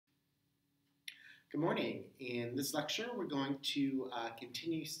Good morning. In this lecture, we're going to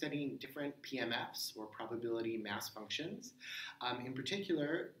continue studying different PMFs, or probability mass functions. In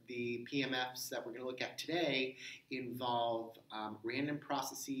particular, the PMFs that we're going to look at today involve random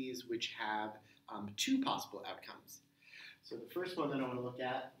processes which have two possible outcomes. So the first one that I want to look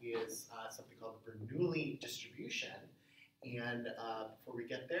at is something called the Bernoulli distribution. And before we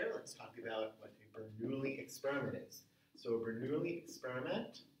get there, let's talk about what a Bernoulli experiment is. So a Bernoulli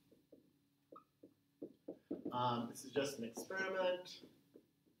experiment, this is just an experiment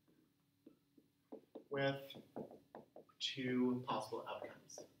with two possible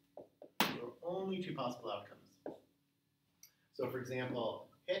outcomes. There are only two possible outcomes. So for example,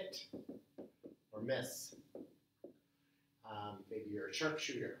 hit or miss. Maybe you're a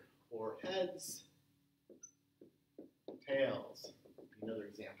sharpshooter, or heads, tails, would be another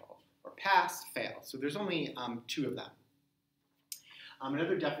example. Or pass, fail. So there's only two of them.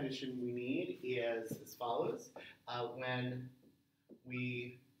 Another definition we need is as follows. When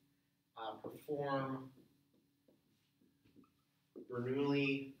we perform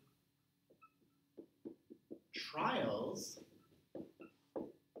Bernoulli trials,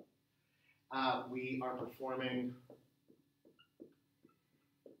 we are performing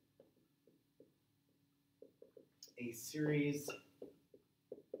a series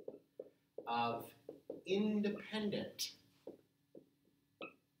of independent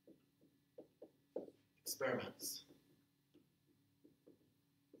experiments.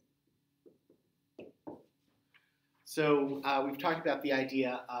 So we've talked about the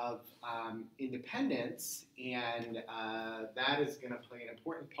idea of independence, and that is going to play an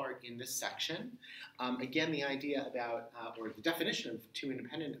important part in this section. Again, the idea about, or the definition of two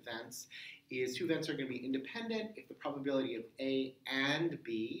independent events is two events are going to be independent if the probability of A and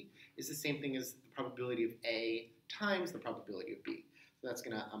B is the same thing as the probability of A times the probability of B. So that's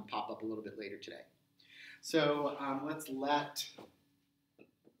going to pop up a little bit later today. So let's let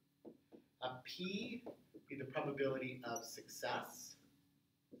P be the probability of success,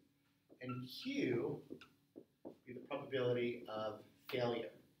 and Q be the probability of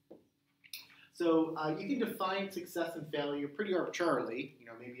failure. So you can define success and failure pretty arbitrarily. You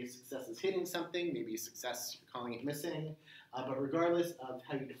know, maybe a success is hitting something, maybe a success you're calling it missing. But regardless of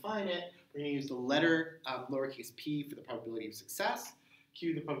how you define it, we're going to use the letter lowercase p for the probability of success,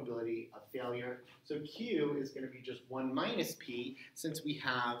 Q the probability of failure. So Q is going to be just 1 minus P, since we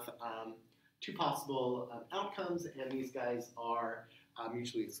have two possible outcomes, and these guys are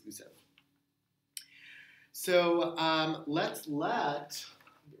mutually exclusive. So let's let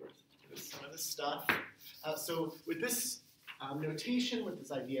some of this stuff. So with this notation, with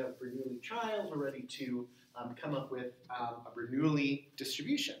this idea of Bernoulli trials, we're ready to come up with a Bernoulli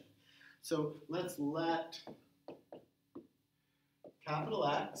distribution. So let's let capital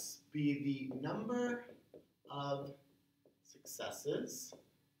X be the number of successes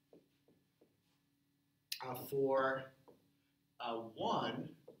for one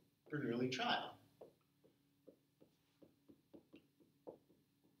Bernoulli trial.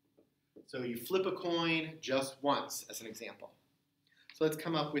 So you flip a coin just once, as an example. So let's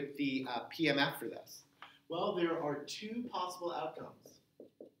come up with the PMF for this. Well, there are two possible outcomes.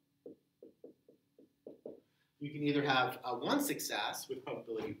 You can either have one success with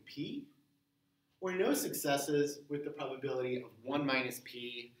probability of P, or no successes with the probability of 1 minus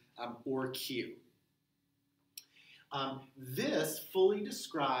P or Q. This fully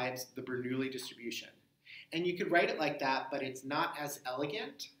describes the Bernoulli distribution. And you could write it like that, but it's not as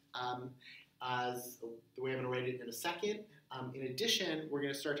elegant as the way I'm going to write it in a second. In addition, we're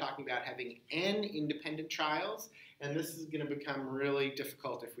going to start talking about having n independent trials, and this is going to become really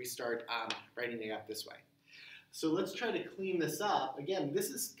difficult if we start writing it out this way. So let's try to clean this up. Again,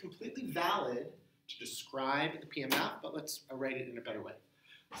 this is completely valid to describe the PMF, but let's write it in a better way.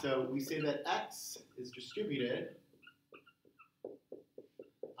 So we say that X is distributed,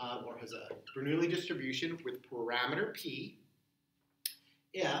 or has a Bernoulli distribution with parameter P,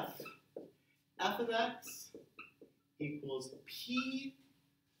 if f of x equals P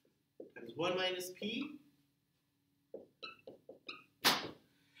times 1 minus P,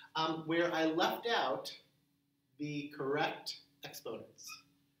 where I left out the correct exponents.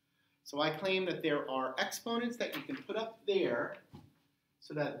 So I claim that there are exponents that you can put up there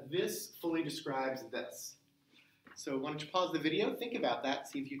so that this fully describes this. So why don't you pause the video, think about that,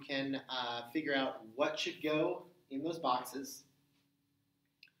 see if you can figure out what should go in those boxes.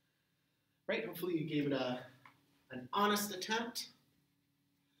 Right, hopefully you gave it an honest attempt.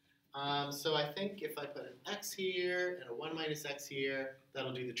 So I think if I put an x here and a 1 minus x here,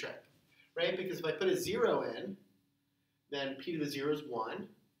 that'll do the trick. Right, because if I put a 0 in, then p to the 0 is 1.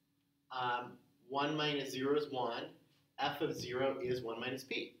 1 minus 0 is 1. F of 0 is 1 minus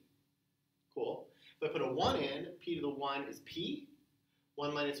p. Cool. If I put a 1 in, p to the 1 is p.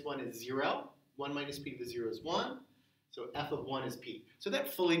 1 minus 1 is 0. 1 minus p to the 0 is 1. So f of 1 is p. So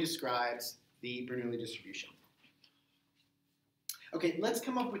that fully describes the Bernoulli distribution. Okay, let's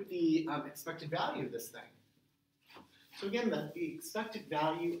come up with the expected value of this thing. So again, the expected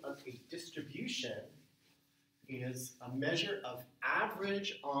value of a distribution is a measure of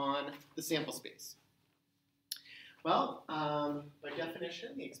average on the sample space. Well, by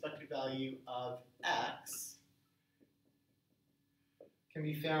definition, the expected value of x can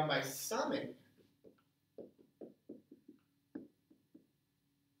be found by summing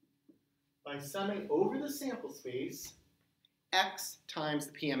over the sample space x times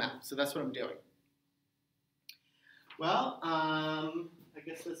the PMF. So that's what I'm doing. Well, I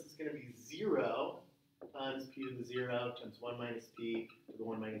guess this is going to be 0 times p to the 0 times 1 minus p to the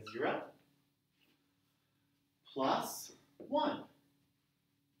 1 minus 0 plus 1.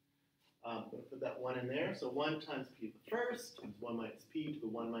 I'm going to put that 1 in there. So 1 times p to the first times 1 minus p to the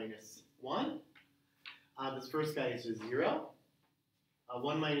 1 minus 1. This first guy is just 0.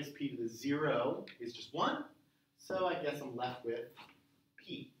 1 minus p to the 0 is just 1. So I guess I'm left with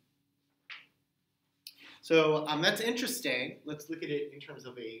p. So that's interesting. Let's look at it in terms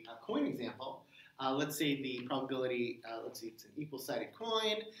of a coin example. Let's say the probability, let's say it's an equal-sided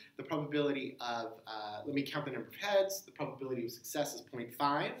coin. The probability of, let me count the number of heads. The probability of success is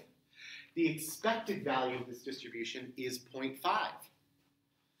 0.5. The expected value of this distribution is 0.5.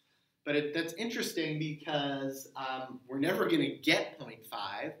 But that's interesting because we're never going to get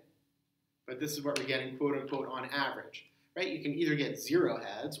 0.5, but this is what we're getting, quote unquote, on average. Right? You can either get 0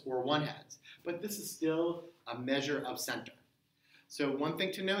 heads or 1 heads, but this is still a measure of center. So one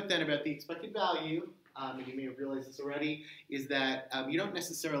thing to note then about the expected value, and you may have realized this already, is that you don't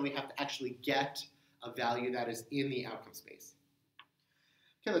necessarily have to actually get a value that is in the outcome space.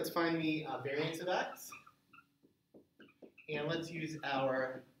 Okay, let's find the variance of x, and let's use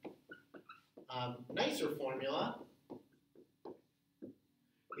our nicer formula.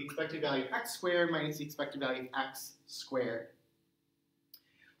 The expected value of x squared minus the expected value of x squared.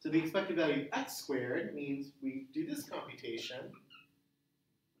 So the expected value of x squared means we do this computation,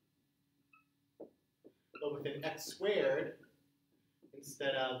 but with an x squared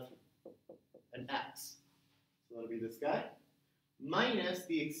instead of an x. So that'll be this guy, minus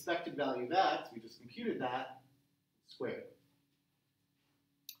the expected value of x, we just computed that, squared.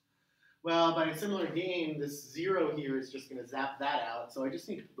 Well, by a similar game, this 0 here is just going to zap that out, so I just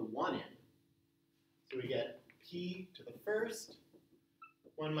need to put the 1 in. So we get p to the first,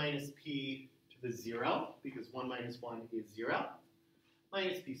 1 minus p to the 0, because 1 minus 1 is 0,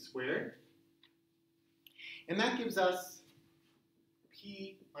 minus p squared. And that gives us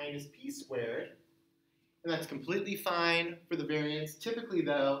p minus p squared, and that's completely fine for the variance. Typically,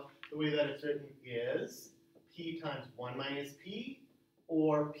 though, the way that it's written is p times 1 minus p,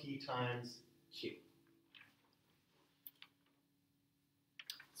 or p times q.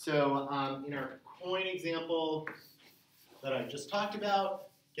 So in our coin example that I just talked about,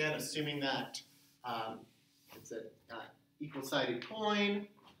 again, assuming that it's an equal-sided coin,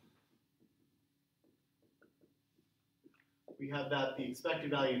 we have that the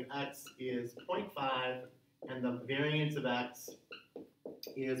expected value of x is 0.5, and the variance of x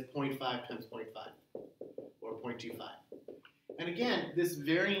is 0.5 times 0.5, or 0.25. And again, this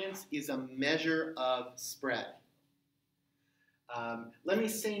variance is a measure of spread. Let me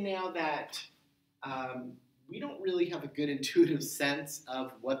say now that we don't really have a good intuitive sense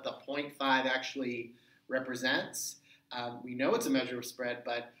of what the 0.5 actually represents. We know it's a measure of spread,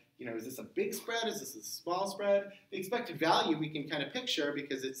 but is this a big spread? Is this a small spread? The expected value we can kind of picture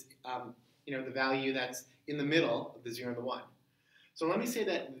because it's the value that's in the middle of the 0 and the 1. So let me say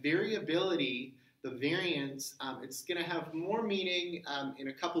that variability, the variance, it's going to have more meaning in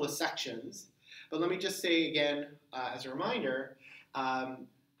a couple of sections. But let me just say again, as a reminder,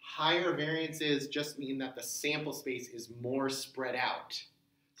 higher variances just mean that the sample space is more spread out.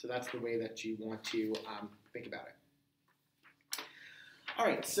 So that's the way that you want to think about it. All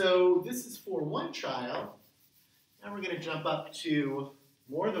right, so this is for one trial. Now we're going to jump up to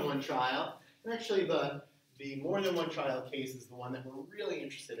more than one trial. And actually, the more than one trial case is the one that we're really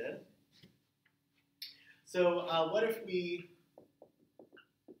interested in. So what if we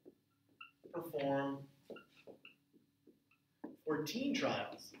perform 14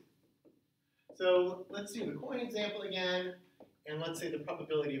 trials? So let's do the coin example again, and let's say the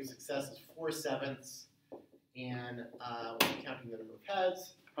probability of success is 4/7, and we're counting the number of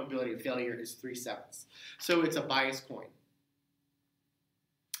heads. The probability of failure is 3/7. So it's a biased coin.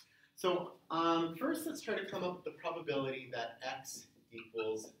 So first, let's try to come up with the probability that x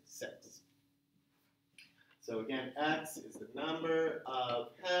equals 6. So again, x is the number of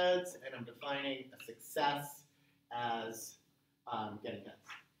heads, and I'm defining a success as getting heads.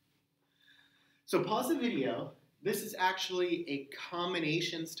 So pause the video. This is actually a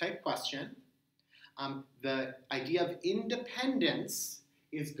combinations type question. The idea of independence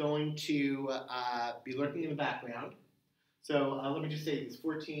is going to be lurking in the background. So let me just say these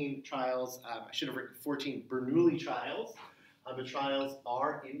 14 trials, I should have written 14 Bernoulli trials. The trials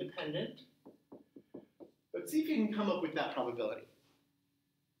are independent. Let's see if you can come up with that probability.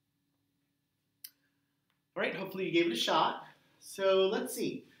 All right, hopefully you gave it a shot. So let's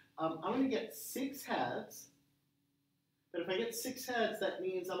see. I'm going to get 6 heads. But if I get 6 heads, that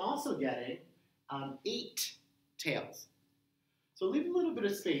means I'm also getting 8 tails. So leave a little bit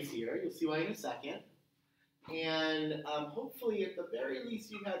of space here. You'll see why in a second. And hopefully, at the very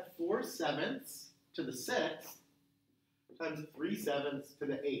least, you had 4 sevenths to the 6 times 3 sevenths to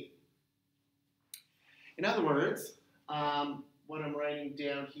the 8. In other words, what I'm writing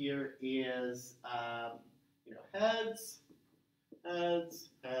down here is, heads, heads,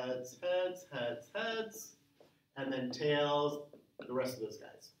 heads, heads, heads, heads, and then tails, the rest of those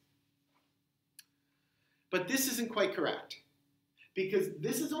guys. But this isn't quite correct, because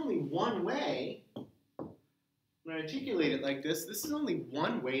this is only one way. When I articulate it like this is only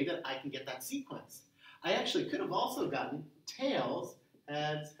one way that I can get that sequence. I actually could have also gotten tails,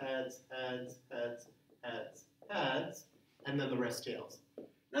 heads, heads, heads, heads, heads, heads, and then the rest tails.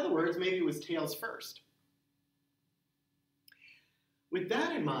 In other words, maybe it was tails first. With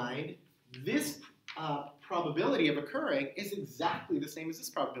that in mind, this probability of occurring is exactly the same as this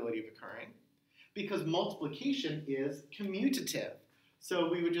probability of occurring, because multiplication is commutative. So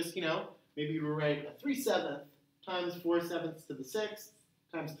we would just, maybe we would write a 3/7 times 4 sevenths to the 6th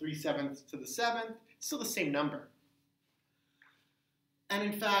times 3 sevenths to the 7th. It's still the same number. And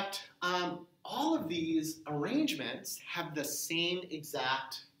in fact, all of these arrangements have the same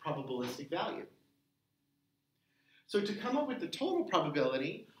exact probabilistic value. So to come up with the total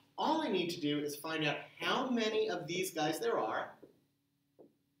probability, all I need to do is find out how many of these guys there are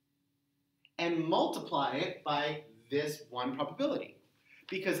and multiply it by this one probability.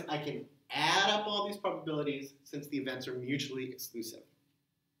 Because I can add up all these probabilities since the events are mutually exclusive.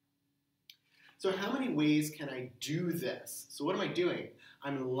 So how many ways can I do this? So what am I doing?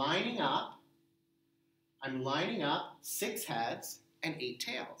 I'm lining up 6 heads and 8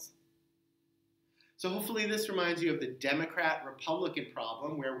 tails. So hopefully this reminds you of the Democrat-Republican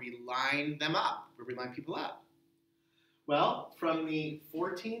problem where we line them up, where we line people up. Well, from the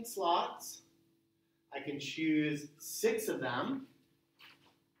 14 slots, I can choose 6 of them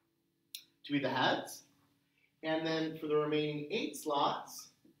to be the heads. And then for the remaining 8 slots,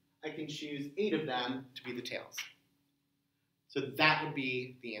 I can choose 8 of them to be the tails. So that would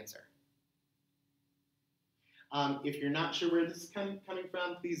be the answer. If you're not sure where this is coming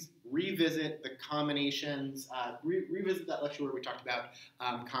from, please revisit the combinations, revisit that lecture where we talked about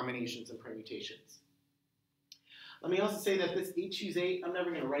combinations and permutations. Let me also say that this 8 choose 8, I'm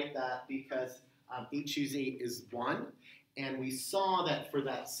never going to write that because 8 choose 8 is 1. And we saw that for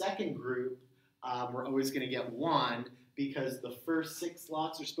that second group, we're always going to get 1 because the first 6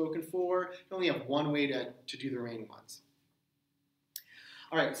 slots are spoken for. You only have one way to do the remaining ones.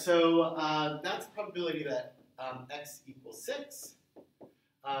 All right, so that's the probability that x equals 6.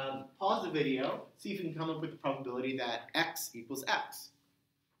 Pause the video, see if you can come up with the probability that x equals x.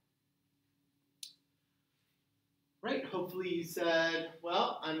 Right, hopefully you said,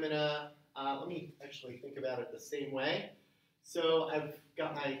 well, I'm going to, let me actually think about it the same way. So I've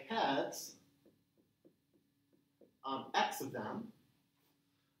got my heads, x of them.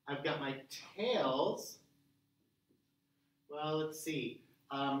 I've got my tails. Well, let's see.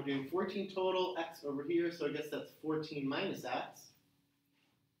 We're doing 14 total, x over here, so I guess that's 14 minus x.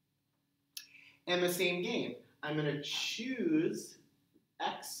 And the same game. I'm going to choose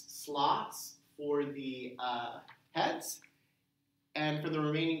x slots for the heads. And for the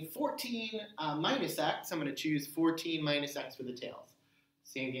remaining 14 minus x, I'm going to choose 14 minus x for the tails.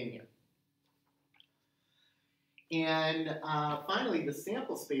 Same game here. And finally, the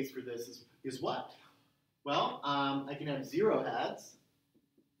sample space for this is what? Well, I can have 0 heads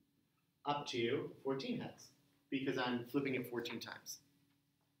up to 14 heads because I'm flipping it 14 times.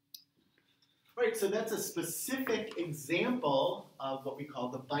 All right, so that's a specific example of what we call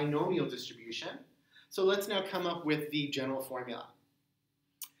the binomial distribution. So let's now come up with the general formula.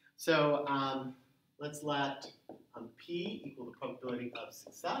 So let's let P equal the probability of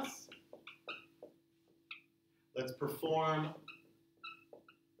success. Let's perform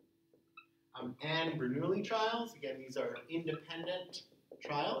and Bernoulli trials. Again, these are independent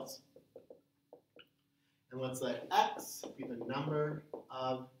trials. And let's let x be the number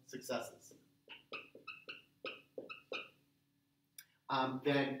of successes.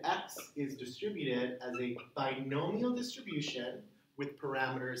 Then x is distributed as a binomial distribution with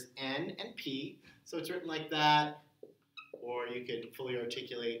parameters n and p. So it's written like that, or you could fully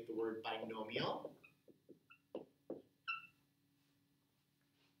articulate the word binomial.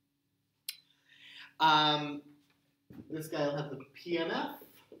 This guy will have the PMF.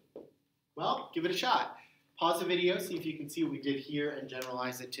 Well, give it a shot. Pause the video, see if you can see what we did here, and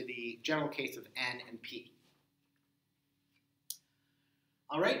generalize it to the general case of n and p.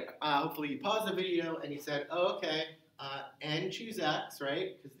 All right, hopefully you paused the video and you said, oh, okay, n choose x,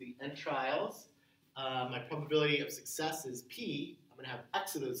 right? Because the n trials, my probability of success is p. I'm going to have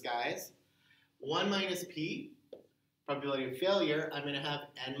x of those guys. 1 minus p, probability of failure, I'm going to have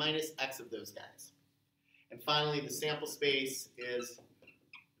n minus x of those guys. And finally, the sample space is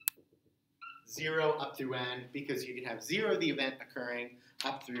 0 up through n, because you can have 0 of the event occurring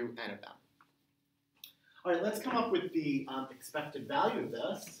up through n of them. All right, let's come up with the expected value of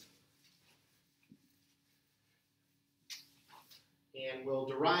this. And we'll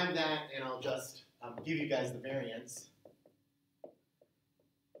derive that, and I'll just give you guys the variance.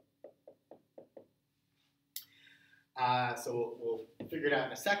 So we'll figure it out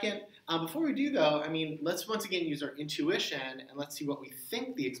in a second. Before we do, though, I mean, let's once again use our intuition, and let's see what we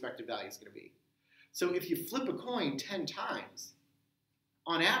think the expected value is going to be. So if you flip a coin 10 times,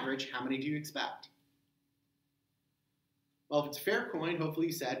 on average, how many do you expect? Well, if it's a fair coin, hopefully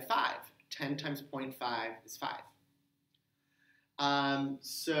you said 5. 10 times 0.5 is 5.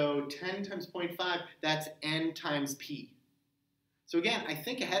 So 10 times 0.5, that's n times p. So again, I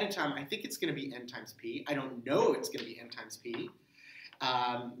think ahead of time, I think it's going to be n times p. I don't know it's going to be n times p.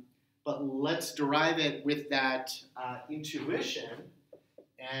 But let's derive it with that intuition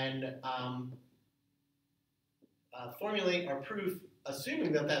and formulate our proof,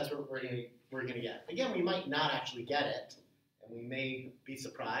 assuming that that's what we're going to get. Again, we might not actually get it, and we may be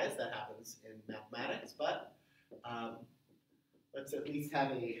surprised. That happens in mathematics, but let's at least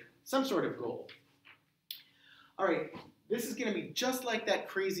have some sort of goal. All right, this is going to be just like that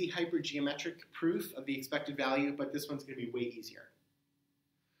crazy hypergeometric proof of the expected value, but this one's going to be way easier.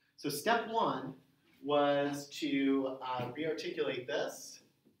 So step 1 was to re-articulate this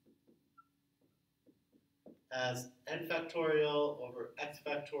as n factorial over x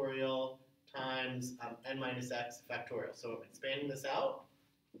factorial times n minus x factorial. So I'm expanding this out.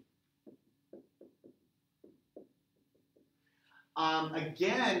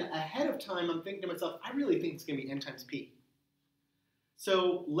 Again, ahead of time, I'm thinking to myself, I really think it's going to be n times p.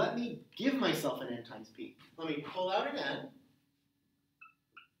 So let me give myself an n times p. Let me pull out an n.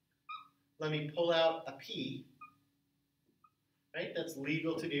 Let me pull out a p. Right? That's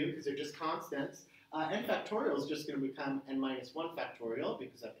legal to do because they're just constants. N factorial is just going to become n minus 1 factorial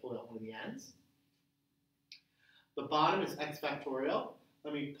because I pulled out one of the n's. The bottom is x factorial.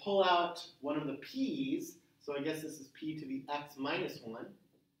 Let me pull out one of the p's. So I guess this is p to the x minus 1.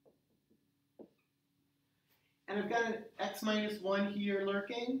 And I've got an x minus 1 here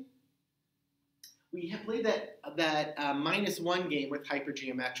lurking. We have played that minus 1 game with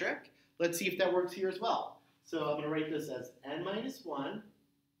hypergeometric. Let's see if that works here as well. So I'm going to write this as n minus 1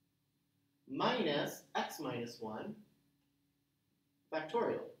 minus x minus 1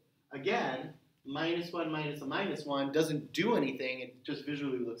 factorial. Again, minus 1 minus a minus 1 doesn't do anything. It just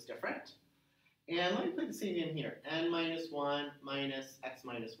visually looks different. And let me play the same game here. N minus 1 minus x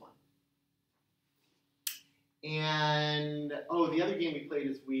minus 1. And, oh, the other game we played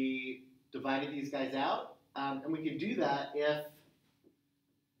is we divided these guys out. And we could do that if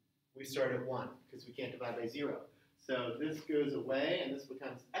we start at 1, because we can't divide by 0. So this goes away, and this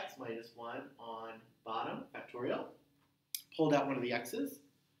becomes x minus 1 on bottom, factorial. Pulled out one of the x's.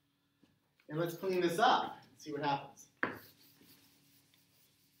 And let's clean this up and see what happens.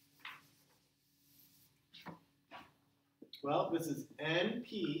 Well, this is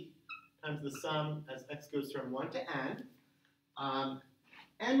np times the sum as x goes from 1 to n.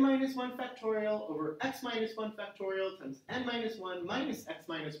 N minus 1 factorial over x minus 1 factorial times n minus 1 minus x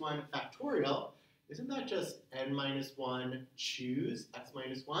minus 1 factorial. Isn't that just n minus 1 choose x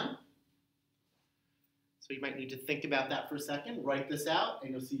minus 1? So you might need to think about that for a second. Write this out,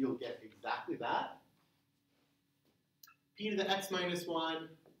 and you'll see you'll get exactly that. P to the x minus 1,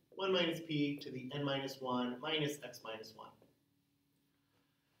 1 minus p to the n minus 1 minus x minus 1.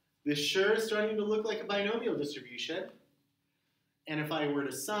 This sure is starting to look like a binomial distribution. And if I were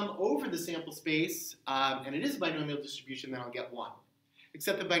to sum over the sample space, and it is a binomial distribution, then I'll get 1.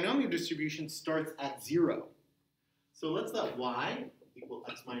 except the binomial distribution starts at 0. So let's let y equal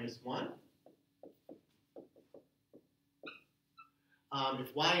x minus 1.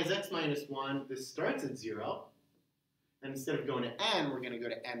 If y is x minus 1, this starts at 0. And instead of going to n, we're going to go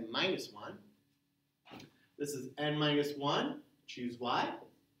to n minus 1. This is n minus 1. Choose y.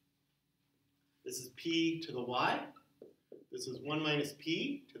 This is p to the y. This is 1 minus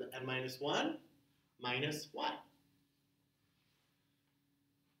p to the n minus 1 minus y.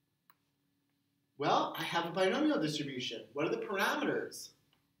 Well, I have a binomial distribution. What are the parameters?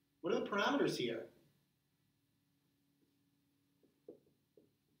 What are the parameters here?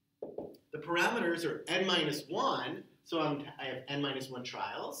 The parameters are n minus 1, so I have n minus 1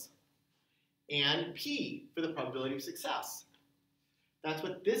 trials, and p for the probability of success. That's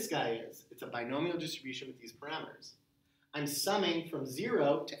what this guy is. It's a binomial distribution with these parameters. I'm summing from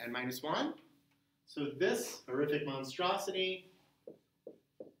 0 to n minus 1, so this horrific monstrosity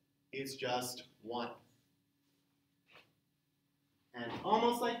is just 1. And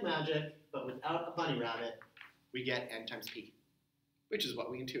almost like magic, but without a bunny rabbit, we get n times p, which is what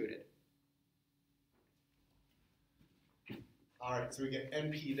we intuited. All right, so we get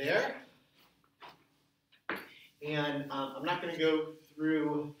np there. And I'm not going to go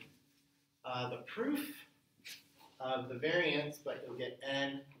through the proof of the variance, but you'll get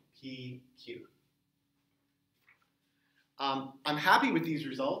npq. I'm happy with these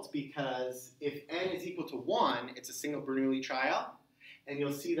results because if n is equal to 1, it's a single Bernoulli trial. And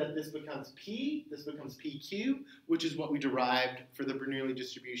you'll see that this becomes p, this becomes pq, which is what we derived for the Bernoulli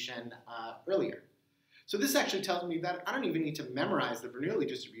distribution earlier. So this actually tells me that I don't even need to memorize the Bernoulli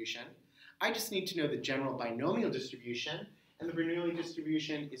distribution. I just need to know the general binomial distribution, and the Bernoulli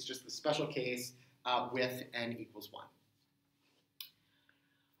distribution is just the special case with n equals 1.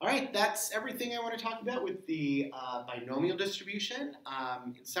 All right, that's everything I want to talk about with the binomial distribution.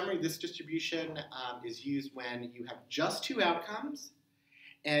 In summary, this distribution is used when you have just 2 outcomes,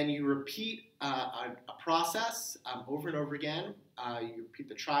 and you repeat a process over and over again. You repeat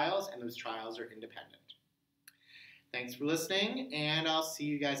the trials, and those trials are independent. Thanks for listening, and I'll see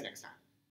you guys next time.